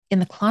in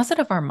the closet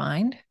of our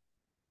mind,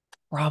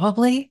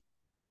 probably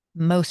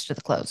most of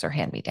the clothes are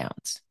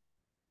hand-me-downs.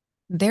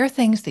 They're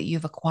things that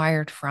you've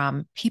acquired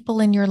from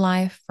people in your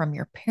life, from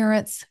your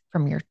parents,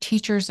 from your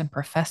teachers and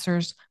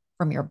professors,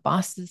 from your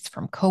bosses,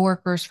 from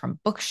coworkers, from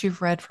books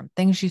you've read, from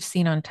things you've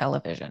seen on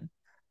television.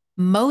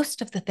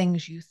 Most of the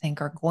things you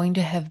think are going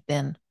to have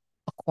been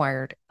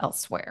acquired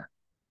elsewhere.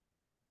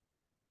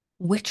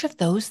 Which of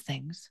those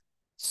things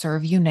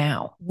serve you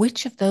now?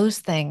 Which of those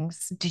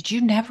things did you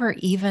never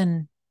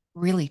even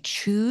really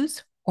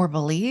choose or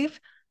believe,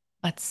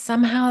 but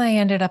somehow they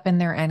ended up in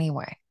there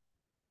anyway?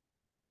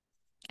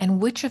 And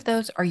which of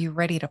those are you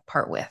ready to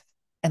part with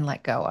and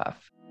let go of?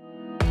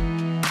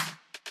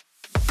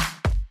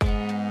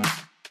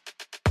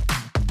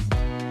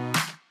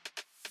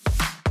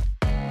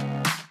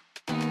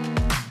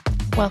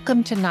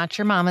 Welcome to Not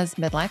Your Mama's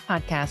Midlife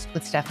Podcast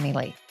with Stephanie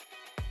Lee.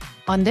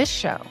 On this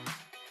show,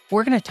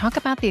 we're going to talk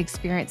about the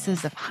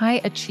experiences of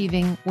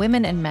high-achieving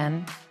women and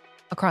men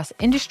across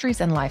industries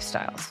and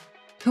lifestyles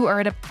who are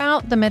at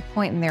about the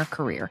midpoint in their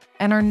career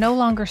and are no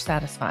longer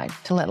satisfied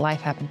to let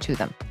life happen to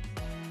them.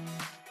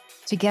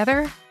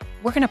 Together,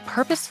 we're going to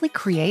purposely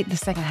create the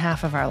second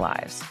half of our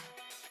lives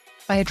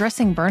by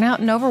addressing burnout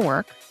and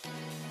overwork,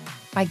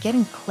 by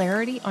getting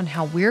clarity on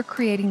how we're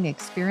creating the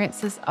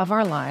experiences of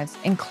our lives,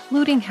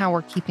 including how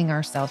we're keeping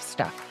ourselves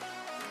stuck,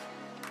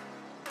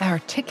 by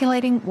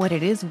articulating what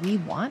it is we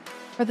want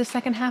for the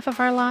second half of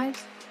our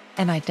lives,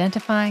 and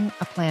identifying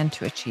a plan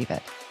to achieve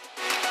it.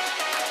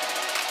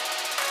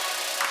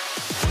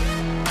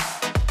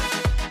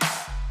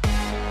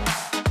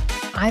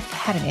 I've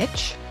had an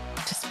itch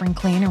to spring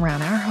clean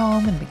around our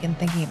home and begin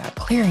thinking about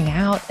clearing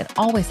out. It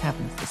always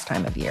happens this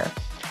time of year.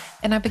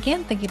 And I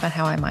began thinking about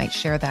how I might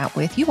share that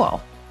with you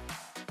all.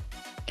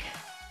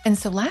 And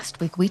so last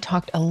week, we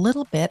talked a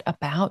little bit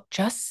about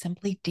just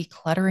simply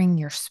decluttering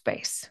your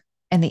space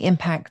and the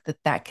impact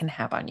that that can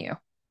have on you.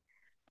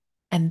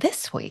 And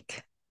this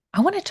week,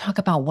 I want to talk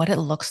about what it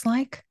looks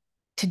like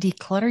to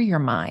declutter your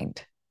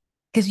mind.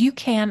 Because you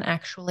can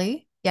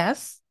actually,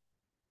 yes,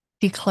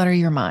 declutter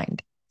your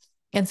mind.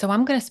 And so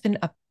I'm going to spend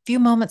a few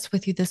moments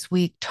with you this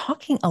week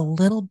talking a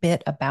little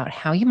bit about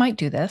how you might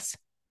do this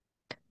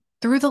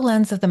through the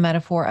lens of the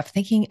metaphor of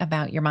thinking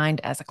about your mind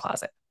as a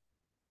closet.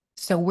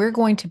 So we're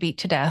going to beat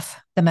to death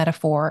the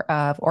metaphor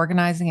of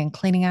organizing and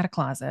cleaning out a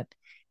closet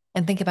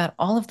and think about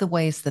all of the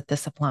ways that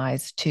this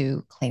applies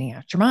to cleaning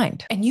out your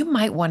mind. And you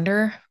might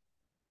wonder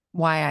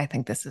why I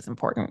think this is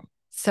important.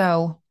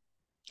 So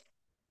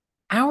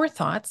our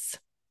thoughts,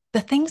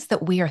 the things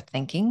that we are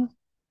thinking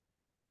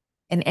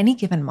in any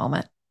given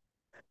moment,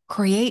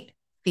 create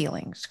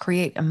feelings,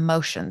 create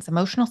emotions,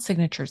 emotional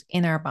signatures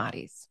in our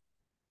bodies.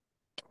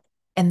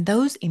 And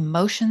those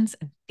emotions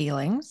and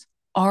feelings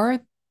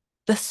are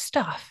the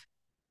stuff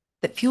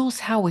that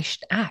fuels how we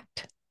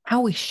act,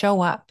 how we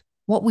show up,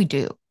 what we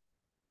do.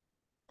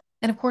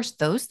 And of course,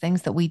 those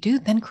things that we do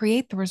then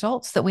create the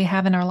results that we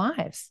have in our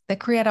lives, that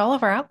create all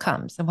of our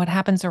outcomes and what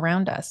happens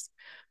around us.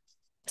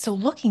 So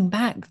looking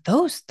back,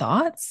 those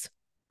thoughts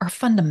are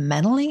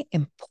fundamentally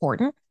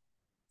important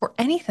for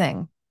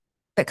anything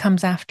that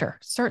comes after,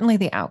 certainly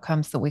the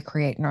outcomes that we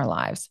create in our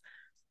lives.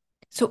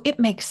 So it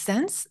makes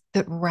sense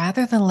that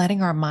rather than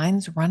letting our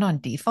minds run on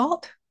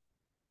default,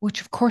 which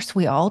of course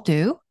we all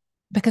do,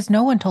 because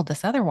no one told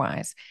us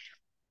otherwise,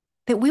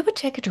 that we would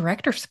take a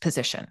director's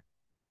position,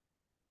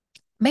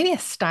 maybe a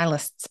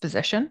stylist's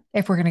position,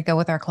 if we're going to go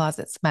with our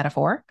closet's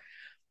metaphor.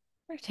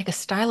 We're going to take a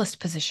stylist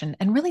position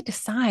and really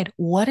decide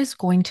what is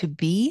going to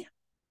be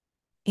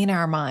in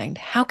our mind.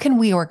 How can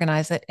we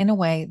organize it in a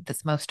way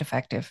that's most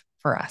effective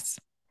for us?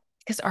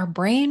 Because our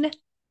brain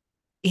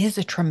is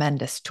a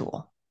tremendous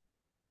tool.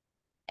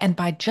 And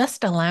by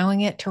just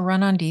allowing it to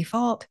run on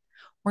default,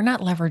 we're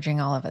not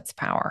leveraging all of its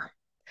power.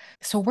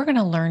 So we're going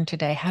to learn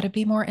today how to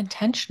be more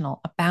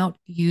intentional about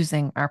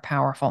using our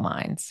powerful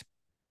minds.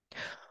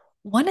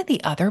 One of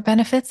the other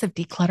benefits of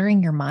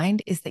decluttering your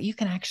mind is that you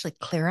can actually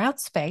clear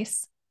out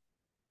space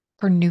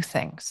for new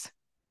things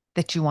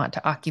that you want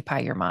to occupy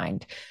your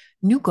mind,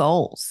 new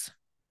goals,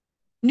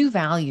 new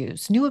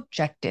values, new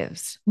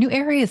objectives, new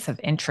areas of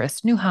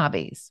interest, new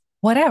hobbies,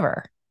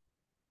 whatever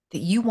that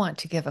you want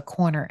to give a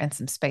corner and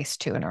some space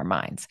to in our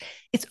minds.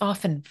 It's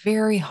often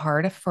very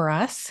hard for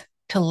us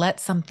to let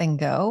something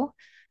go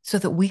so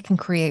that we can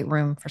create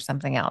room for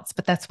something else.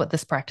 But that's what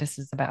this practice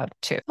is about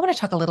too. I want to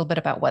talk a little bit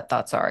about what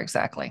thoughts are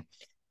exactly.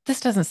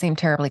 This doesn't seem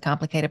terribly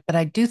complicated, but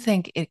I do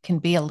think it can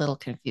be a little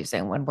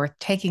confusing when we're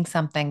taking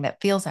something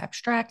that feels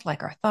abstract,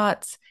 like our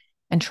thoughts,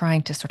 and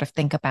trying to sort of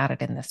think about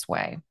it in this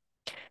way.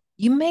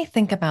 You may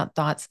think about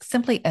thoughts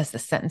simply as the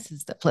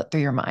sentences that flip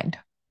through your mind.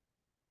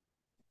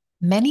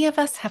 Many of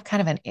us have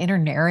kind of an inner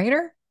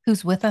narrator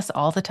who's with us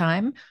all the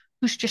time,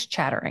 who's just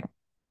chattering.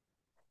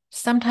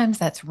 Sometimes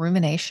that's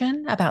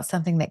rumination about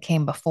something that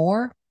came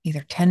before,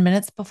 either 10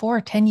 minutes before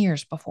or 10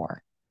 years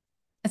before.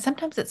 And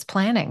sometimes it's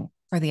planning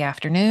for the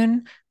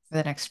afternoon, for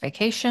the next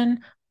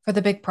vacation, for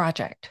the big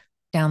project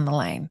down the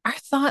lane. Our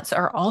thoughts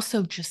are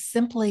also just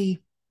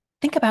simply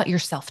think about your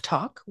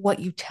self-talk, what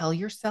you tell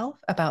yourself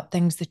about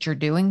things that you're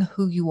doing,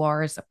 who you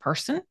are as a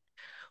person.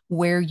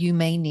 where you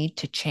may need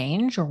to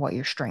change or what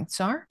your strengths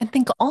are. And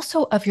think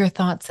also of your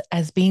thoughts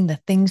as being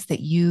the things that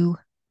you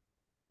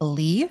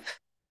believe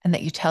and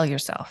that you tell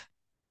yourself.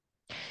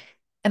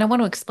 And I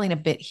want to explain a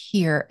bit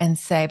here and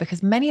say,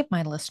 because many of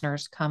my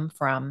listeners come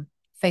from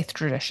faith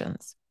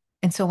traditions.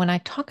 And so when I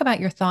talk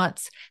about your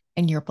thoughts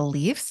and your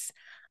beliefs,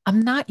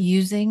 I'm not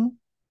using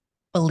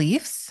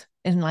beliefs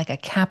in like a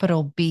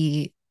capital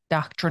B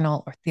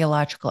doctrinal or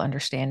theological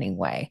understanding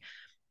way.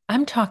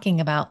 I'm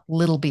talking about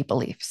little b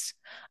beliefs.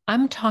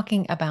 I'm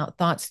talking about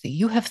thoughts that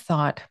you have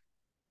thought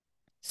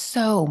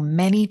so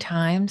many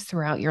times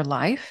throughout your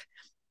life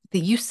that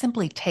you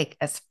simply take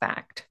as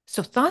fact.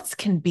 So thoughts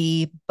can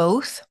be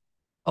both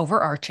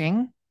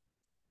overarching,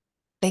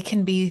 they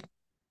can be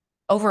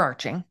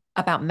overarching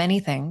about many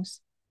things.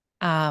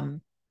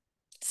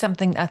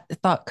 Something a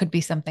thought could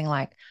be something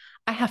like,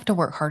 I have to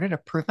work harder to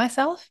prove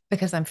myself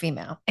because I'm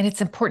female. And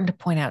it's important to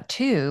point out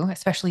too,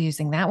 especially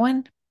using that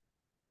one,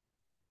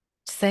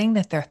 saying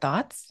that they're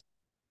thoughts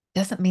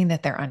doesn't mean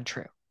that they're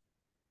untrue,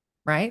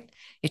 right?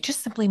 It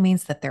just simply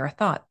means that they're a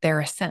thought, they're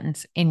a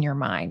sentence in your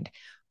mind.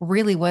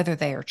 Really, whether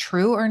they are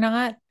true or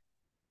not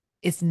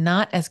is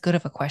not as good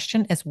of a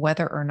question as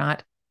whether or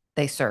not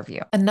they serve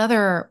you.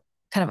 Another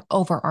kind of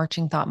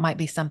overarching thought might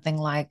be something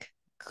like,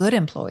 good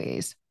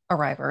employees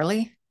arrive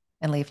early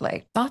and leave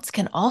late. Thoughts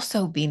can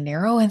also be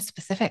narrow and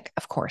specific,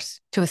 of course,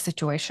 to a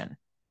situation.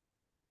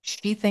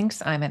 She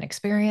thinks I'm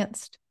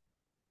inexperienced.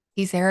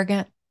 He's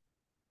arrogant.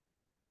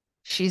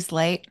 She's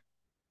late.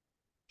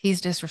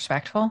 He's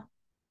disrespectful.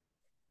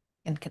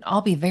 And can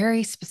all be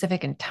very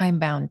specific and time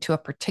bound to a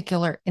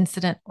particular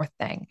incident or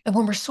thing. And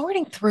when we're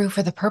sorting through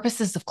for the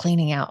purposes of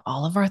cleaning out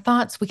all of our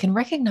thoughts, we can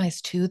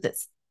recognize too that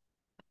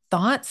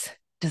thoughts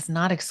does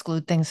not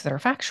exclude things that are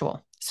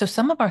factual. So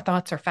some of our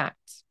thoughts are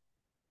facts.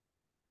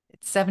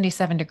 It's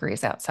 77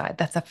 degrees outside.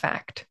 That's a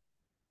fact.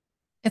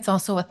 It's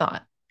also a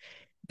thought.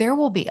 There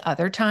will be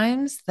other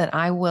times that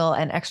I will,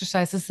 and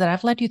exercises that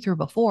I've led you through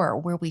before,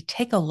 where we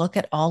take a look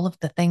at all of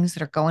the things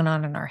that are going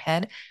on in our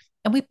head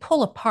and we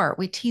pull apart,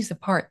 we tease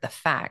apart the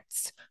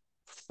facts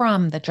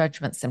from the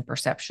judgments and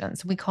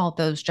perceptions. We call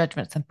those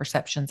judgments and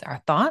perceptions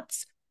our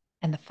thoughts,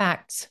 and the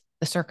facts,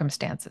 the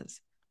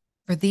circumstances.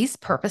 For these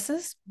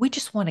purposes, we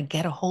just want to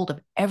get a hold of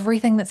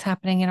everything that's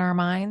happening in our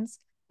minds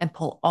and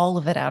pull all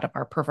of it out of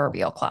our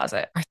proverbial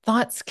closet. Our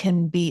thoughts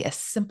can be as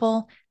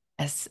simple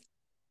as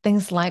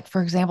things like,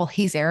 for example,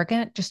 he's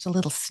arrogant, just a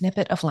little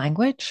snippet of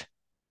language,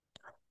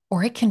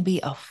 or it can be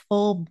a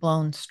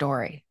full-blown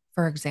story,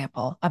 for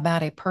example,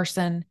 about a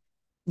person,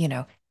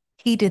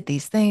 he did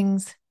these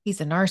things,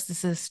 he's a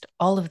narcissist,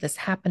 all of this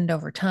happened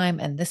over time,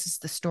 and this is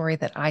the story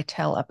that I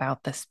tell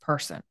about this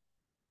person.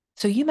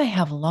 So you may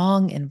have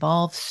long,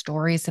 involved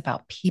stories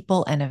about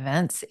people and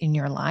events in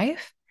your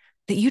life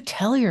that you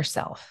tell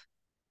yourself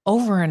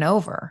over and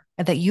over,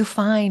 and that you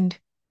find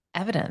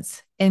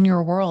evidence in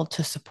your world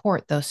to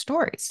support those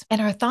stories.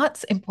 And our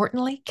thoughts,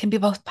 importantly, can be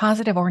both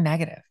positive or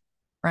negative,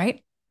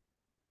 right?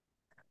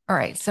 All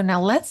right, so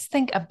now let's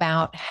think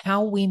about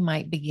how we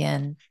might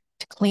begin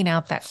to clean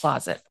out that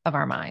closet of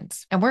our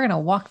minds. And we're going to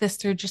walk this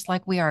through just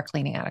like we are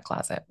cleaning out a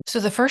closet. So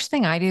the first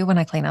thing I do when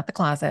I clean out the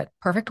closet,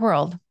 perfect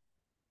world,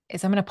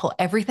 is I'm going to pull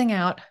everything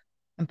out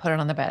and put it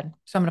on the bed.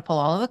 So I'm going to pull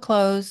all of the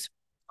clothes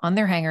on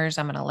their hangers.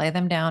 I'm going to lay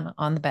them down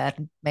on the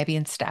bed, maybe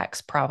in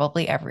stacks,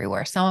 probably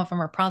everywhere. Some of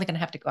them are probably going to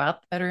have to go out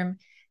the bedroom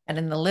and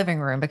in the living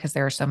room because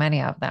there are so many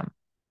of them.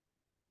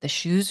 The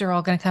shoes are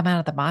all going to come out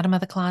of the bottom of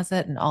the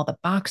closet, and all the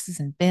boxes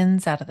and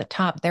bins out of the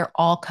top, they're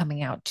all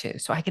coming out too.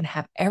 So I can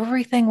have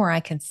everything where I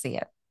can see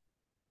it.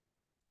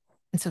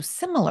 And so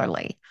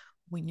similarly,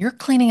 when you're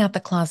cleaning out the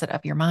closet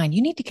of your mind,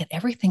 you need to get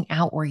everything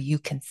out where you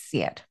can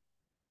see it.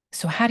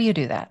 So how do you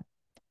do that?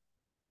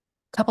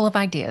 A couple of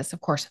ideas,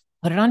 of course.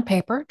 Put it on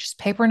paper, just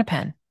paper and a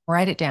pen.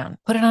 Write it down.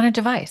 Put it on a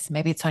device.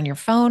 Maybe it's on your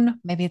phone.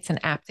 Maybe it's an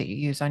app that you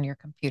use on your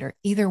computer.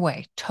 Either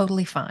way,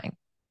 totally fine.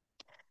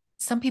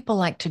 Some people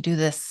like to do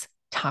this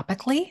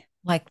topically,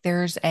 like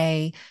there's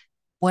a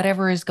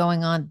whatever is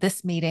going on,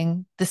 this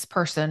meeting, this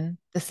person,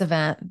 this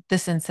event,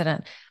 this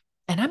incident,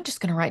 and I'm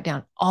just going to write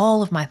down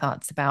all of my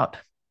thoughts about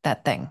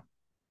that thing.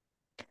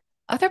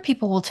 Other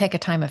people will take a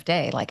time of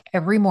day, like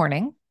every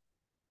morning,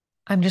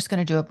 I'm just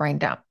going to do a brain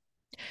dump.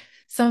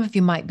 Some of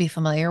you might be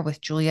familiar with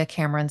Julia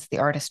Cameron's The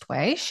Artist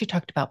Way. She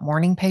talked about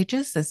morning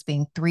pages as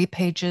being 3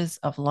 pages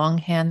of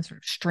longhand sort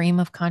of stream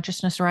of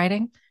consciousness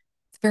writing.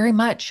 It's very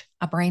much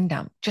a brain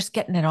dump, just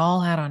getting it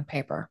all out on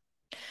paper.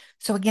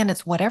 So again,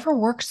 it's whatever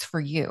works for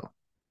you.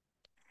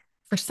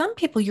 For some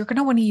people, you're going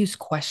to want to use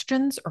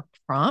questions or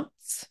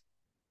prompts,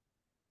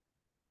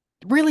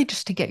 really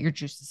just to get your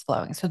juices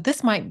flowing. So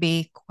this might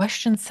be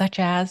questions such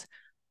as,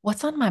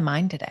 what's on my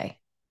mind today?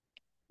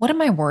 What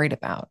am I worried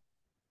about?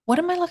 What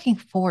am I looking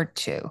forward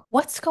to?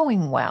 What's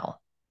going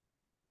well?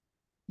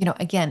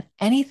 Again,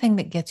 anything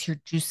that gets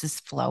your juices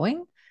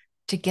flowing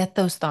to get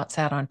those thoughts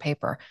out on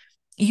paper.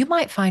 You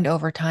might find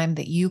over time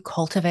that you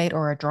cultivate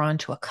or are drawn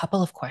to a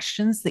couple of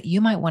questions that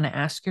you might want to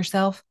ask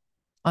yourself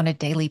on a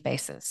daily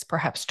basis,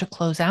 perhaps to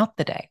close out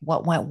the day.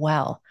 What went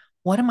well?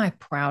 What am I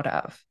proud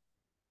of?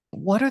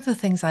 What are the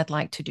things I'd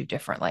like to do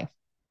differently?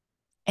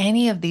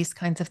 Any of these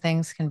kinds of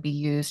things can be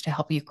used to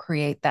help you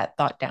create that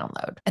thought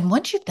download. And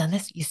once you've done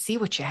this, you see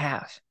what you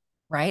have,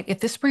 right? If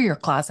this were your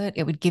closet,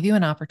 it would give you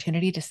an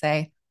opportunity to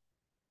say,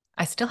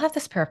 I still have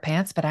this pair of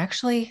pants, but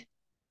actually,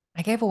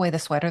 I gave away the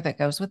sweater that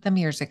goes with them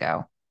years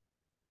ago.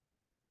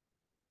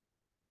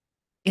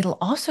 It'll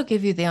also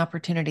give you the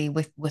opportunity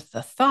with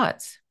the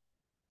thoughts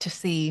to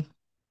see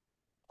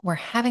where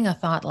having a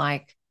thought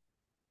like,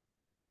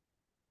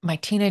 my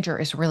teenager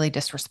is really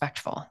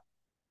disrespectful.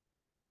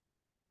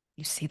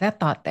 You see that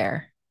thought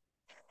there,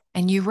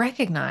 and you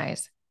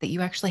recognize that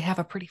you actually have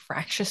a pretty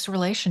fractious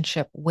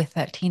relationship with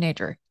that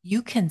teenager.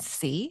 You can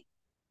see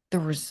the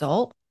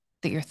result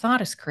that your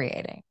thought is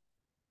creating.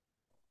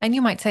 And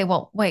you might say,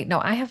 well, wait,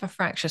 no, I have a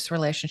fractious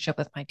relationship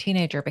with my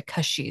teenager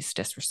because she's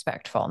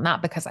disrespectful,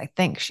 not because I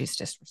think she's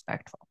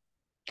disrespectful.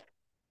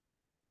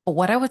 But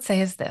what I would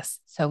say is this.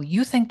 So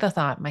you think the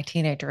thought, my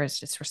teenager is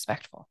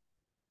disrespectful,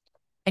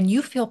 and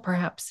you feel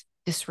perhaps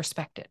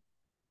disrespected.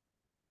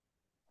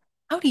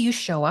 How do you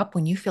show up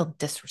when you feel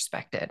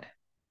disrespected?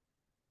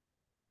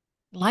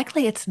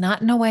 Likely it's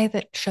not in a way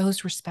that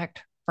shows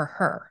respect for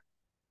her.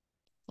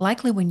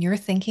 Likely when you're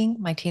thinking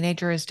my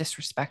teenager is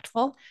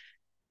disrespectful,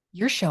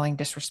 you're showing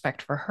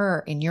disrespect for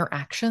her in your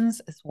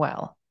actions as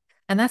well.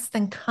 And that's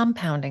then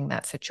compounding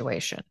that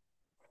situation.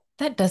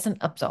 That doesn't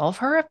absolve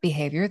her of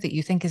behavior that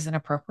you think is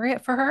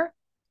inappropriate for her,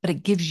 but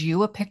it gives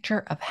you a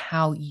picture of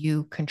how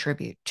you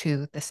contribute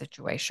to the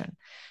situation.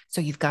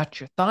 So you've got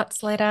your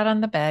thoughts laid out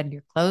on the bed,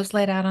 your clothes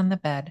laid out on the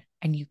bed,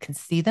 and you can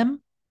see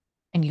them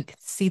and you can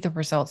see the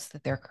results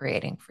that they're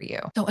creating for you.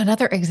 So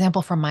another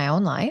example from my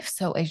own life.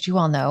 So as you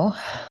all know,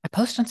 I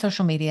post on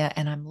social media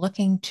and I'm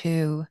looking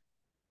to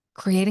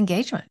create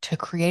engagement, to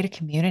create a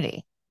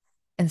community.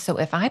 And so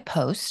if I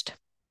post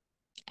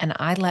and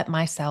I let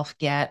myself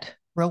get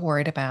real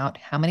worried about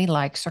how many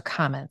likes or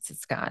comments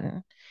it's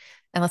gotten,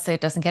 and let's say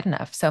it doesn't get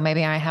enough. So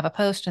maybe I have a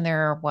post and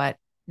there are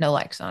no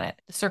likes on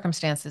it. The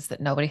circumstance is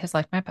that nobody has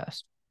liked my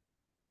post.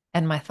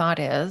 And my thought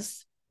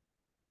is,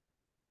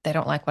 they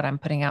don't like what I'm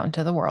putting out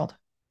into the world.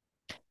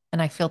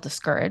 And I feel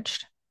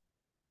discouraged.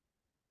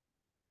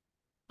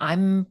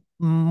 I'm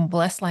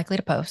less likely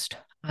to post.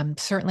 I'm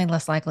certainly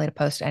less likely to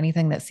post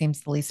anything that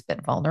seems the least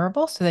bit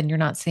vulnerable. So then you're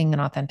not seeing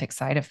an authentic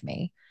side of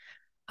me.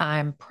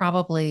 I'm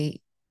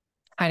probably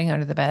hiding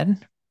under the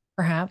bed,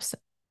 perhaps.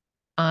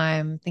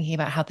 I'm thinking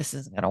about how this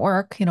isn't going to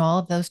work, all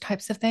of those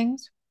types of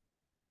things.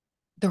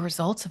 The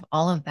results of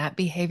all of that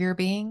behavior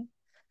being,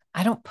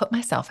 I don't put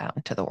myself out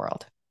into the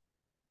world,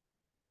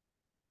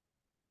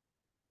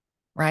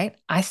 right?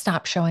 I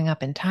stop showing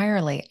up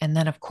entirely. And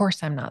then, of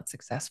course, I'm not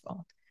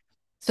successful.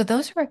 So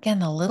those are, again,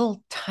 the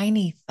little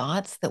tiny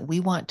thoughts that we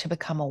want to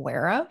become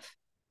aware of.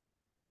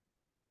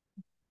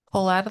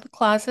 Pull out of the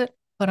closet,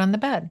 put on the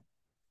bed.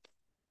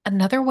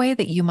 Another way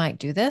that you might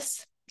do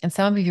this, and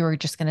some of you are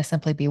just going to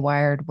simply be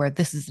wired where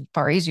this is a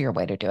far easier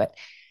way to do it,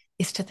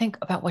 is to think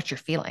about what you're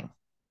feeling.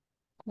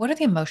 What are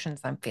the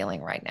emotions I'm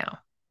feeling right now?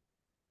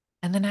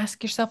 And then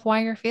ask yourself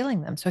why you're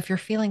feeling them. So if you're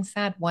feeling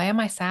sad, why am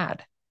I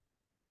sad?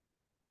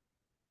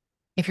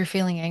 If you're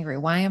feeling angry,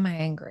 why am I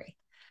angry?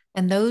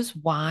 And those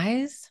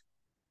whys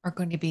are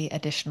going to be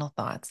additional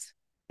thoughts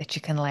that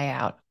you can lay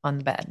out on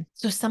the bed.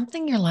 So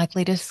something you're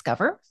likely to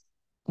discover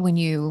when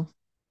you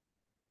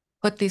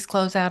put these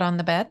clothes out on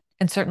the bed,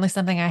 and certainly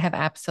something I have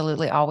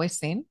absolutely always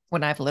seen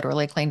when I've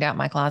literally cleaned out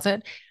my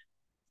closet,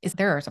 is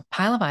there's a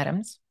pile of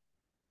items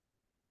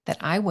that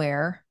I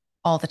wear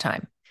all the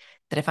time.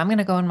 That if I'm going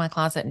to go in my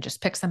closet and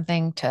just pick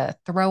something to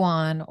throw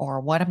on or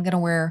what I'm going to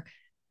wear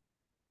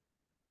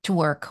to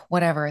work,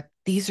 whatever,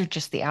 these are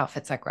just the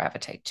outfits I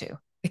gravitate to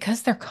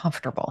because they're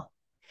comfortable.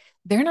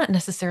 They're not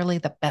necessarily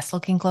the best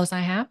looking clothes I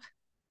have.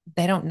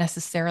 They don't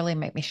necessarily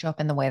make me show up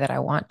in the way that I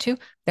want to.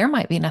 There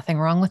might be nothing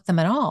wrong with them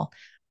at all,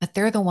 but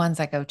they're the ones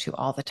I go to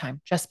all the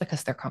time just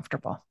because they're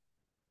comfortable.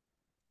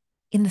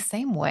 In the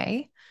same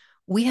way,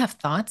 we have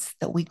thoughts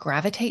that we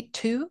gravitate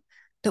to,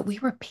 that we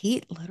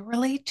repeat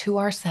literally to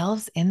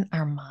ourselves in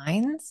our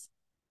minds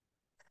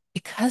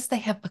because they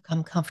have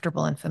become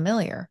comfortable and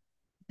familiar,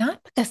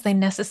 not because they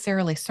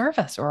necessarily serve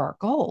us or our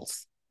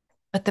goals,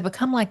 but they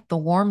become like the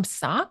warm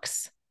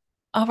socks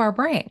of our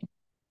brain.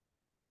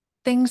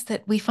 Things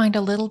that we find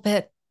a little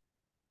bit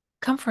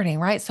comforting,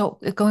 right? So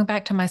going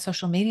back to my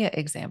social media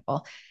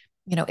example,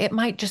 it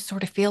might just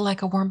sort of feel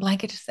like a warm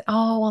blanket to say,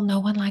 oh, well, no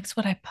one likes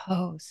what I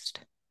post.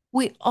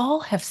 We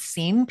all have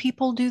seen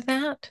people do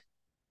that,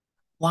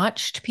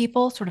 watched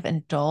people sort of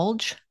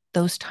indulge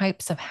those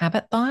types of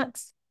habit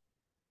thoughts.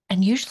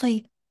 And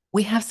usually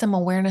we have some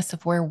awareness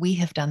of where we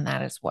have done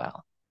that as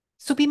well.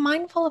 So be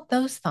mindful of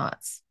those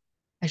thoughts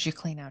as you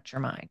clean out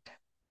your mind.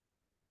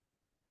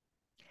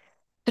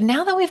 So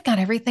now that we've got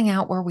everything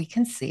out where we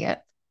can see it,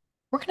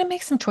 we're going to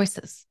make some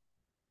choices.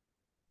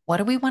 What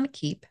do we want to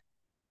keep?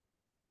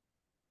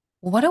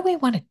 What do we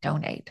want to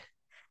donate?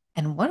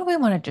 And what do we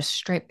want to just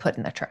straight put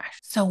in the trash?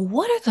 So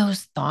what are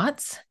those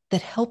thoughts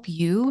that help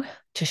you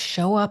to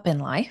show up in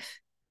life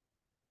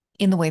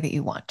in the way that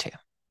you want to?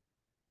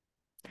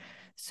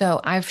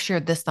 So I've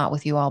shared this thought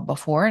with you all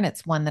before, and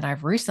it's one that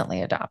I've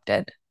recently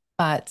adopted,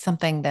 but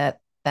something that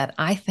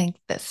I think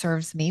that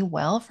serves me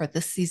well for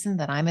this season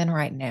that I'm in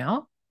right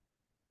now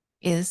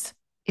is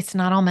it's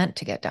not all meant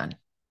to get done.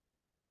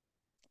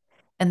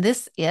 And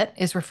this it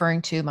is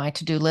referring to my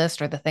to-do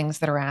list or the things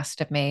that are asked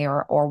of me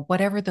or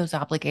whatever those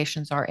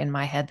obligations are in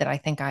my head that I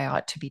think I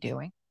ought to be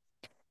doing.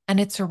 And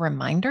it's a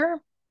reminder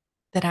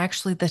that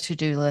actually the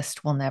to-do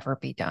list will never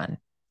be done.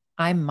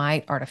 I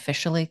might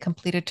artificially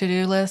complete a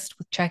to-do list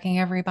with checking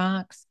every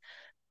box,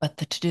 but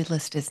the to-do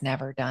list is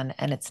never done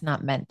and it's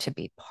not meant to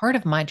be. Part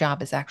of my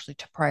job is actually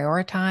to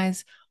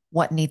prioritize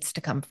what needs to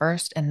come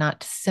first and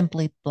not to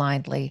simply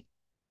blindly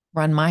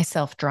run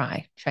myself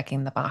dry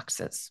checking the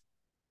boxes.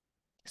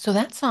 So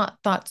that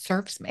thought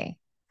serves me.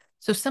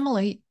 So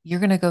similarly, you're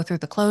going to go through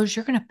the clothes,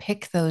 you're going to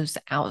pick those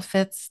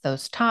outfits,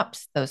 those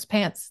tops, those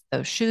pants,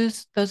 those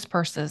shoes, those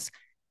purses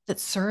that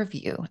serve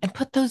you and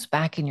put those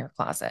back in your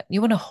closet.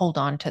 You want to hold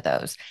on to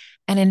those.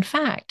 And in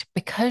fact,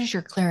 because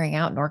you're clearing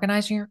out and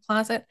organizing your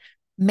closet,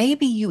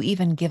 maybe you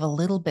even give a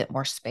little bit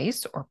more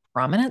space or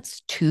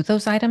prominence to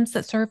those items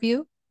that serve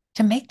you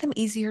to make them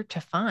easier to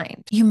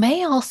find. You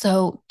may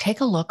also take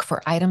a look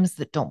for items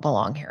that don't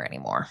belong here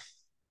anymore.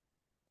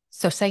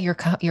 So say you're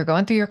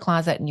going through your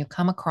closet and you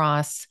come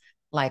across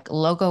like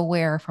logo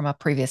wear from a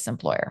previous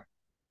employer.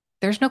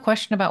 There's no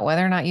question about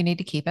whether or not you need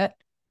to keep it.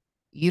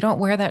 You don't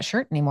wear that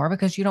shirt anymore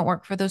because you don't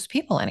work for those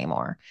people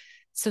anymore.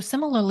 So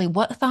similarly,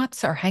 what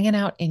thoughts are hanging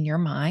out in your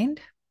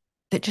mind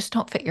that just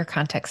don't fit your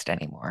context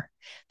anymore,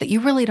 that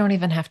you really don't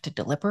even have to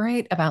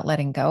deliberate about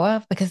letting go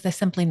of because they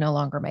simply no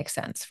longer make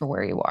sense for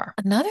where you are?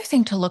 Another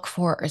thing to look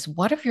for is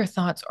what of your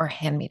thoughts are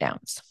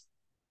hand-me-downs.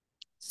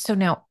 So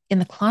now in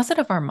the closet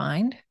of our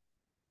mind,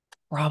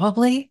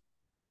 probably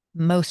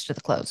most of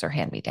the clothes are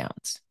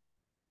hand-me-downs.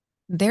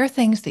 They're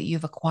things that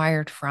you've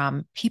acquired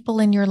from people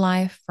in your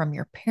life, from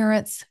your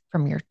parents,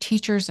 from your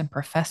teachers and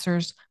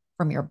professors,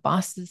 from your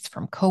bosses,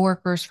 from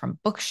coworkers, from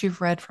books you've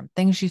read, from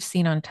things you've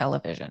seen on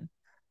television.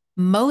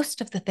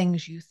 Most of the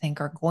things you think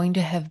are going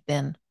to have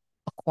been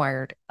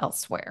acquired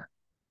elsewhere.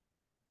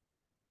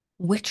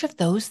 Which of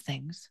those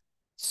things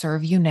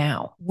serve you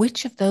now?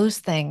 Which of those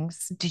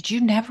things did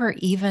you never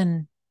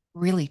even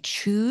really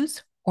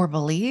choose or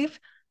believe,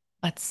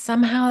 but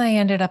somehow they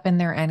ended up in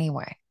there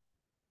anyway?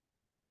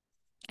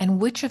 And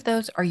which of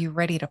those are you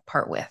ready to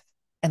part with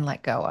and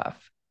let go of?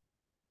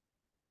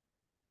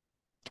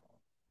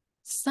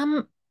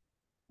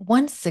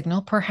 One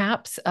signal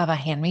perhaps of a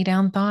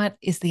hand-me-down thought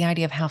is the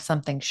idea of how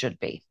something should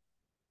be.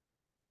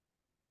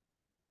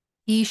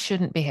 He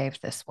shouldn't behave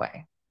this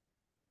way.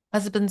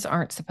 Husbands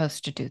aren't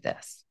supposed to do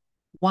this.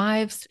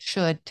 Wives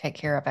should take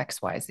care of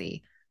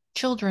XYZ.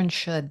 Children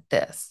should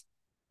this.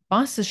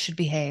 Bosses should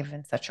behave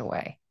in such a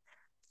way.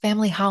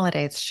 Family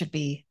holidays should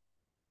be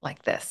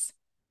like this.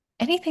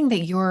 Anything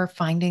that you're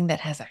finding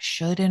that has a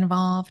should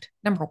involved,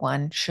 number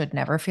one, should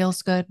never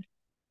feels good.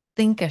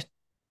 Think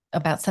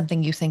about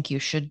something you think you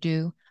should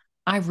do.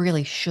 I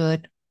really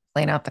should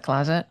clean out the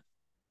closet.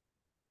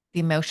 The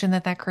emotion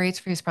that creates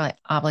for you is probably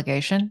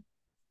obligation.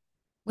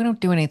 We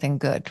don't do anything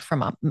good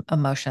from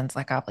emotions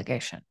like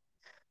obligation.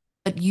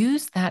 But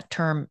use that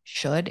term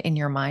should in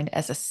your mind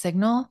as a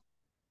signal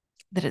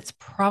that it's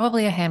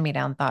probably a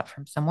hand-me-down thought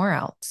from somewhere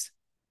else.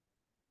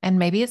 And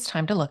maybe it's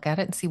time to look at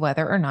it and see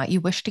whether or not you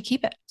wish to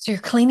keep it. So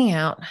you're cleaning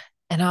out,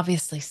 and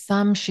obviously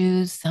some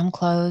shoes, some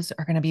clothes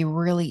are going to be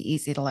really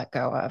easy to let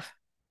go of.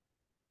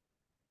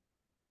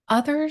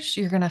 Others,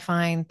 you're going to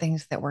find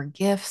things that were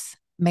gifts,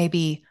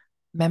 maybe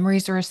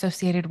memories are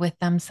associated with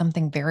them.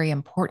 Something very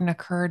important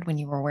occurred when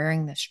you were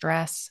wearing this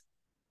dress.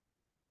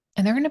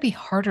 And they're going to be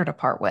harder to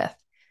part with,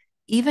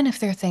 even if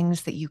they're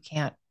things that you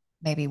can't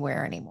maybe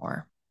wear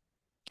anymore.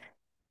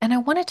 And I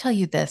want to tell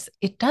you this,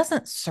 it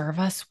doesn't serve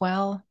us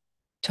well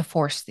to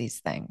force these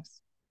things.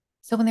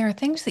 So when there are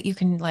things that you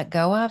can let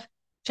go of,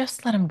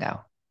 just let them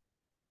go.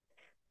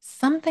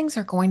 Some things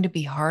are going to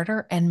be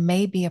harder and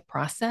may be a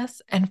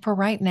process. And for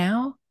right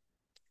now,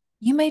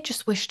 you may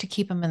just wish to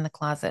keep them in the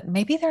closet.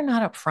 Maybe they're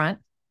not up front,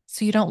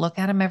 so you don't look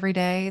at them every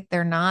day.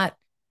 They're not,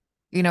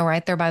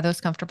 right there by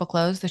those comfortable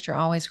clothes that you're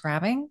always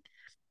grabbing,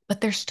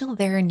 but they're still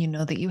there and you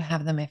know that you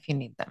have them if you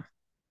need them.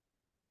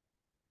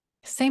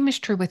 Same is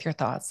true with your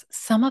thoughts.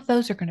 Some of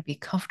those are going to be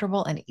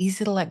comfortable and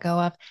easy to let go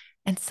of,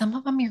 and some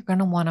of them you're going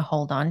to want to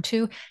hold on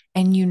to.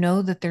 And you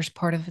know that there's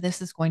part of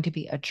this is going to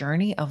be a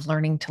journey of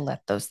learning to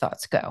let those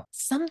thoughts go.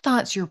 Some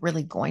thoughts you're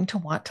really going to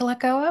want to let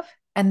go of,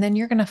 and then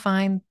you're going to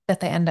find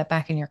that they end up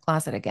back in your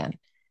closet again.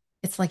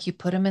 It's like you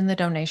put them in the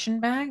donation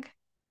bag,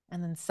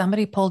 and then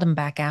somebody pulled them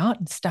back out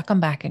and stuck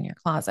them back in your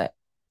closet.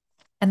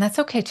 And that's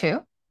okay too.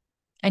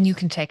 And you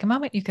can take a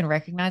moment, you can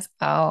recognize,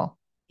 oh,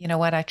 you know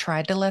what? I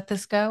tried to let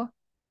this go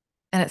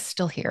and it's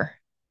still here.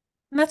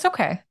 And that's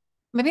okay.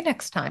 Maybe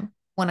next time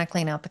when I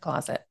clean out the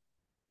closet,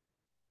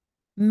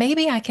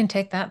 maybe I can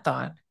take that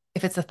thought.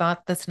 If it's a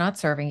thought that's not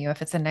serving you,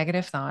 if it's a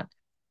negative thought,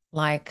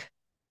 like,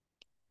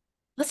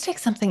 let's take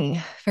something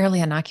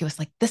fairly innocuous,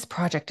 like this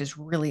project is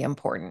really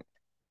important.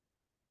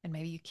 And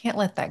maybe you can't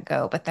let that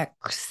go, but that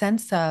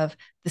sense of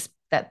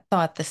that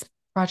thought, this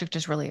project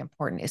is really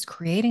important is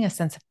creating a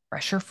sense of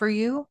pressure for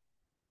you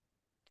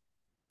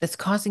that's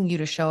causing you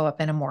to show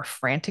up in a more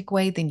frantic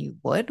way than you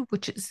would,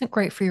 which isn't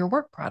great for your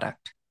work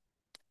product.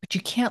 But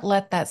you can't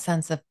let that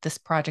sense of this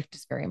project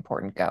is very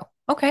important go.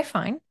 Okay,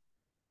 fine.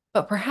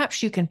 But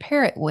perhaps you can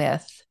pair it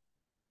with,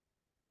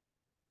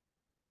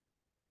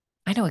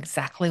 I know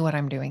exactly what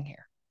I'm doing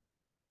here.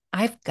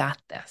 I've got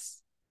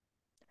this.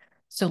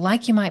 So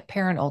like you might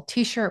pair an old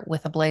t-shirt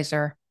with a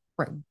blazer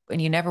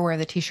and you never wear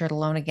the t-shirt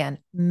alone again.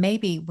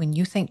 Maybe when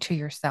you think to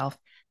yourself,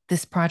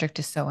 this project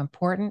is so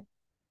important,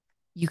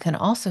 you can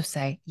also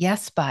say,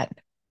 yes, but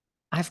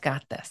I've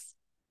got this.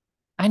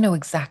 I know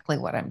exactly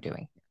what I'm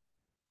doing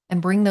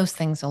and bring those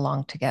things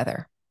along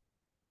together.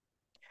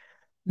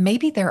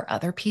 Maybe there are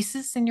other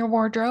pieces in your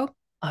wardrobe,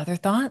 other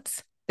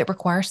thoughts that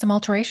require some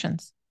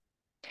alterations.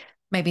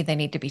 Maybe they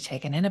need to be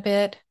taken in a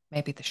bit.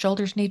 Maybe the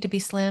shoulders need to be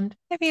slimmed.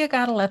 Maybe you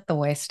got to let the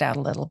waist out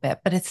a little bit,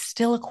 but it's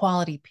still a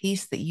quality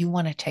piece that you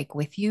want to take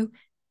with you,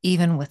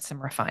 even with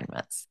some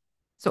refinements.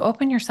 So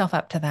open yourself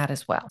up to that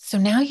as well. So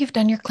now you've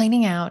done your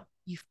cleaning out.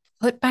 You've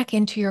put back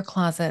into your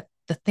closet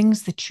the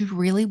things that you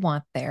really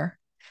want there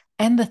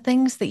and the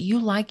things that you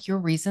like your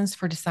reasons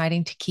for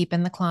deciding to keep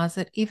in the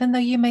closet, even though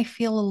you may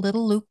feel a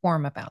little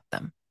lukewarm about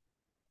them.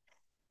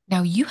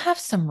 Now you have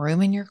some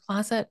room in your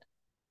closet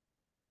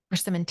for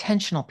some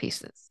intentional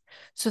pieces.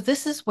 So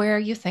this is where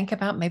you think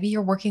about maybe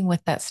you're working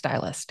with that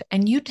stylist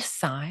and you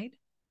decide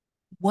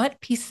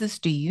what pieces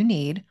do you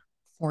need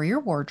for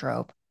your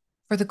wardrobe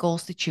for the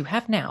goals that you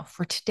have now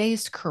for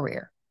today's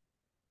career.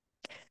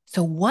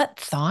 So what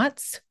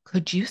thoughts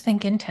could you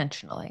think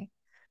intentionally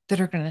that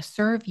are going to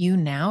serve you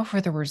now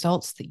for the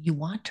results that you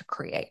want to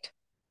create?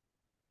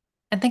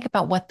 And think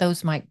about what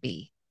those might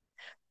be.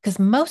 Because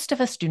most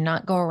of us do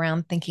not go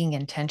around thinking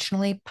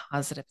intentionally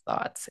positive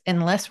thoughts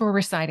unless we're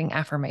reciting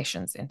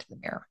affirmations into the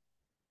mirror.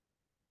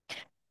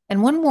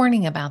 And one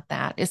warning about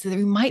that is that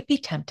you might be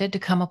tempted to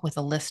come up with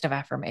a list of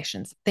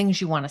affirmations,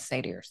 things you want to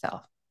say to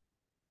yourself.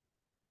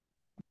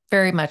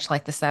 Very much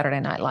like the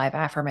Saturday Night Live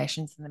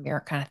affirmations in the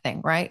mirror kind of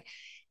thing, right?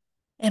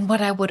 And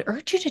what I would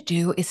urge you to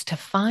do is to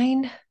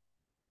find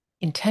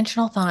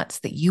intentional thoughts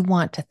that you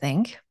want to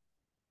think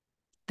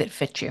that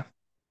fit you.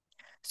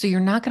 So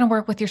you're not going to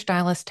work with your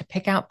stylist to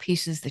pick out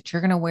pieces that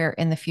you're going to wear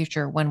in the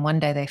future when one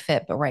day they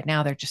fit, but right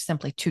now they're just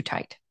simply too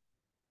tight.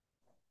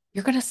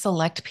 You're going to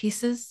select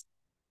pieces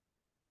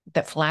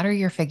that flatter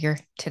your figure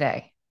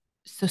today.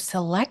 So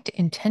select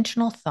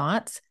intentional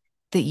thoughts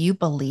that you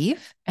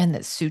believe and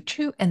that suit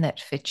you and that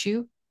fit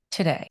you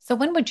today. So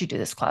when would you do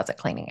this closet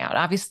cleaning out?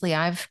 Obviously,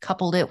 I've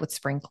coupled it with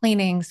spring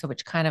cleaning, so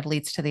which kind of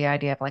leads to the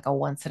idea of like a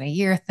once in a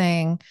year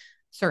thing.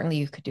 Certainly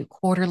you could do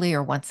quarterly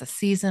or once a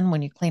season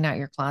when you clean out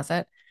your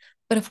closet.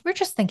 But if we're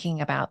just thinking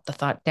about the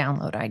thought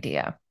download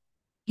idea,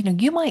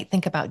 you might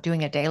think about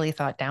doing a daily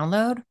thought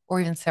download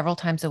or even several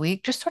times a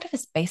week, just sort of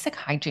as basic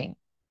hygiene.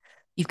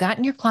 You've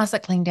gotten your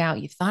closet cleaned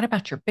out. You've thought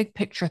about your big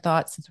picture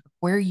thoughts and sort of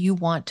where you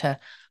want to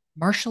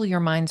marshal your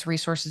mind's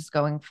resources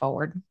going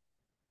forward.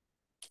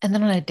 And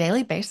then on a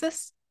daily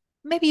basis,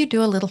 maybe you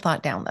do a little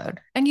thought download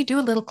and you do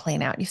a little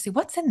clean out. You see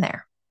what's in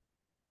there.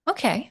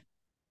 Okay,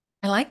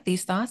 I like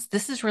these thoughts.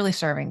 This is really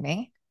serving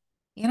me.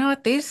 You know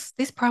what? These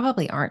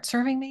probably aren't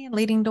serving me and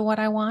leading to what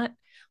I want.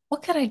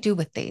 What could I do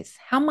with these?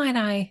 How might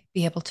I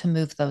be able to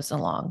move those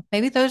along?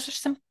 Maybe those are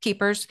some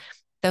keepers.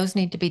 Those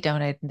need to be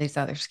donated and these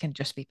others can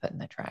just be put in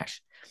the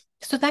trash.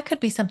 So that could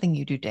be something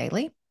you do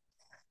daily.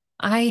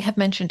 I have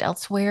mentioned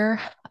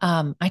elsewhere,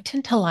 I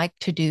tend to like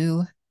to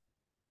do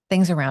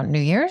things around New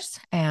Year's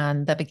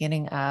and the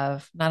beginning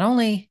of not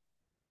only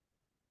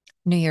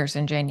New Year's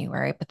in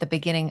January, but the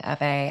beginning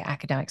of a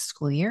academic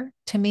school year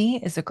to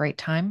me is a great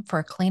time for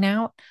a clean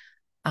out.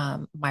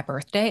 My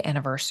birthday,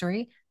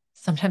 anniversary,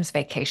 sometimes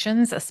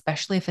vacations,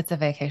 especially if it's a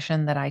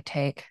vacation that I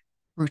take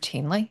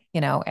routinely,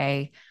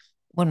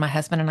 when my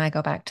husband and I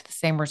go back to the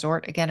same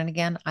resort again and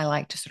again, I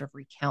like to sort of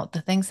recount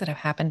the things that have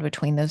happened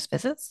between those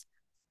visits.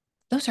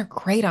 Those are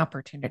great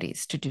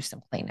opportunities to do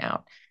some clean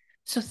out.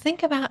 So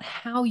think about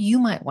how you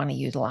might want to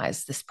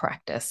utilize this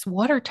practice.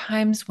 What are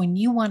times when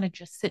you want to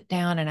just sit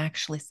down and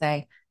actually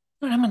say,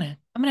 I'm going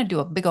to do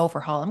a big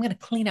overhaul. I'm going to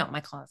clean out my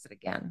closet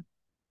again.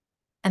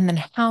 And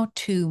then how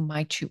to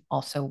might you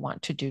also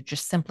want to do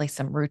just simply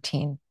some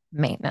routine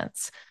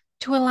maintenance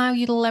to allow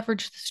you to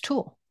leverage this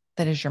tool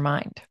that is your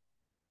mind.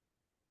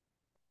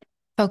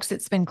 Folks,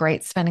 it's been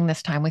great spending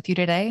this time with you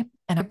today,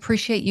 and I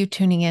appreciate you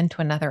tuning in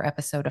to another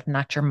episode of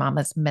Not Your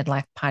Mama's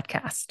Midlife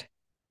Podcast.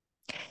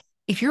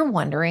 If you're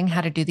wondering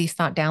how to do these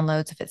thought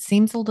downloads, if it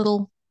seems a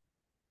little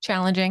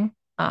challenging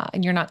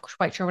and you're not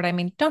quite sure what I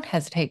mean, don't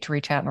hesitate to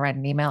reach out and write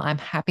an email. I'm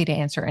happy to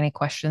answer any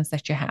questions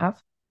that you have.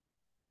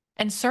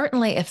 And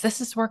certainly, if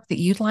this is work that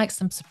you'd like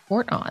some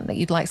support on, that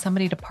you'd like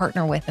somebody to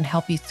partner with and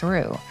help you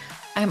through,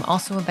 I'm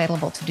also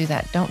available to do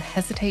that. Don't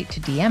hesitate to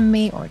DM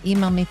me or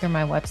email me through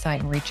my website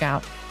and reach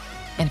out.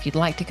 And if you'd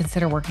like to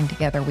consider working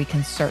together, we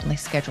can certainly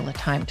schedule a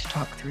time to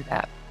talk through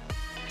that.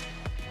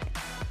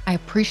 I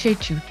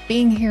appreciate you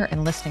being here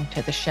and listening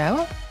to the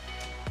show.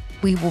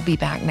 We will be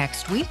back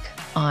next week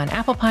on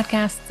Apple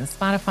Podcasts and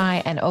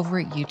Spotify, and over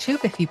at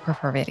YouTube if you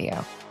prefer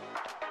video.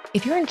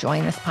 If you're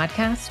enjoying this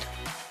podcast,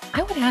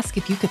 I would ask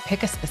if you could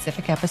pick a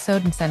specific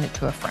episode and send it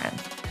to a friend,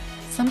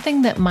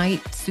 something that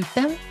might suit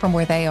them from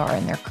where they are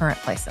in their current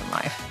place in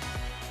life.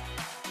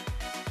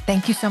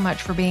 Thank you so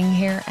much for being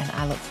here, and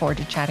I look forward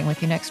to chatting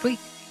with you next week.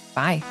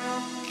 Bye.